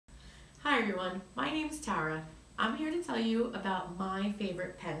Hi everyone, my name is Tara. I'm here to tell you about my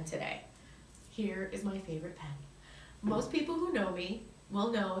favorite pen today. Here is my favorite pen. Most people who know me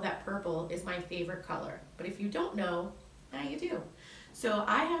will know that purple is my favorite color, but if you don't know, now you do. So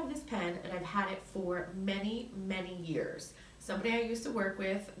I have this pen and I've had it for many, many years. Somebody I used to work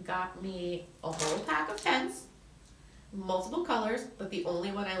with got me a whole pack of pens, multiple colors, but the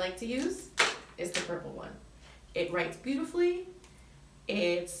only one I like to use is the purple one. It writes beautifully,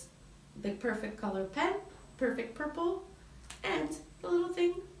 it's the perfect color pen, perfect purple, and the little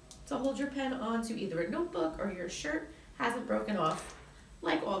thing to hold your pen onto either a notebook or your shirt hasn't broken off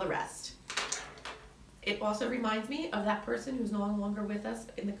like all the rest. It also reminds me of that person who's no longer with us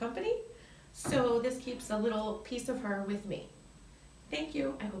in the company, so this keeps a little piece of her with me. Thank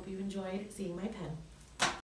you. I hope you enjoyed seeing my pen.